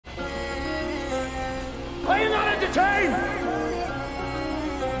entertained?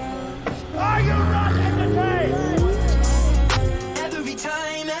 Are you not entertained? Every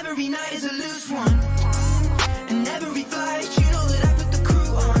time, every night is a loose one. And every flight, you know that I put the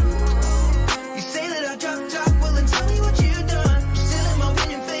crew on. You say that I dropped off, well then tell me what you've done. Still in my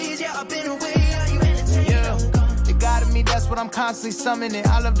winning phase, yeah, I've been away. Are you entertained? Yeah, the God in me, that's what I'm constantly summoning.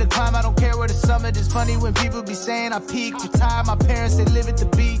 I love to climb, I don't care where the summit is. Funny when people be saying I peak. Retired, my parents, they live at the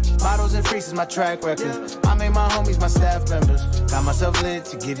beach. Models and freaks is my track record. I made my homies my staff members. Got myself lit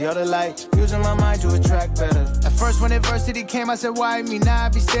to give y'all the light. Using my mind to attract better. At first when adversity came, I said why me? Now I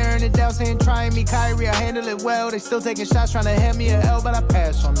be staring it down saying trying me. Kyrie, I handle it well. They still taking shots trying to hand me an L, but I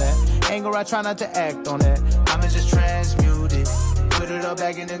pass on that. Anger, I try not to act on that. I'ma just transmute it, put it all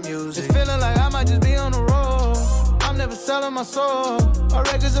back in the music. It's feeling like I might just be on the road. I'm never selling my soul. Our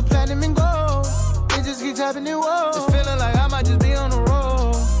records are platinum and gold. It just keeps happening, whoa. It's feeling like I might just be on the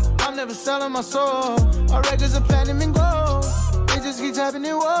road. I'm never selling my soul. Our records are platinum and gold. It just keeps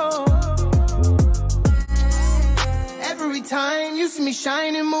happening, whoa. Every time you see me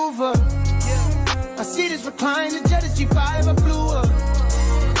shine and move up, I see this recline, the jet is G5, I blew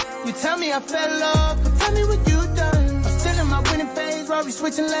up. You tell me I fell off, but tell me what you done. I'm still in my winning phase, while we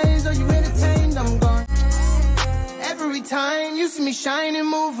switching lanes. Are you entertained? I'm gone. Every time you see me shine and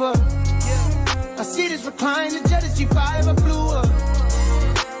move up, I see this recline, the jet is G5, I blew up.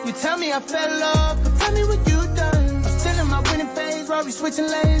 You tell me I fell off, but tell me what you done. I'm still in my winning phase, while we switching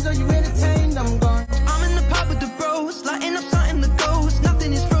lanes. Are you entertained? I'm gone. I'm in the pub with the bros, lighting up something that goes.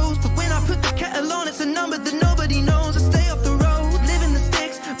 Nothing is froze, but when I put the kettle on, it's a number that nobody knows. I stay off the road, live in the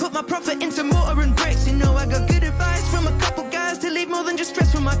sticks, put my profit into mortar and bricks. You know I got good advice from a couple guys to leave more than just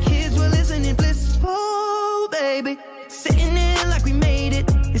stress for my kids. Well, isn't it blissful, baby? Sitting in like we made it.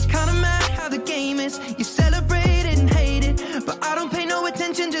 It's kinda mad how the game is. You celebrate it and hate it, but I don't pay no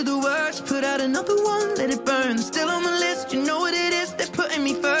attention to the words. Put out another one, let it burn. Still on the list, you know what it is. They're putting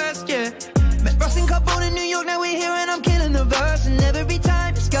me first, yeah. Met Ross and Carbone in New York, now we're here and I'm killing the verse. And every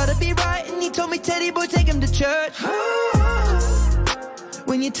time it's gotta be right. And he told me, Teddy boy, take him to church.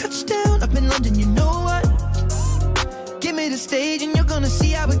 When you touch down up in London, you know what? Give me the stage and you're gonna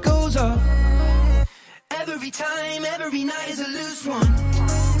see how it goes off. Every time, every night is a loose one.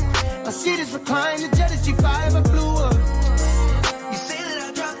 I see this recline, the jet is G5, I blew up. You say that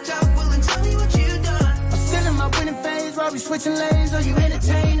I dropped out, well then tell me what you done. I'm still in my winning phase, while we switching lanes. Are you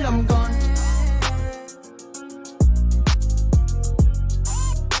entertained? I'm gone.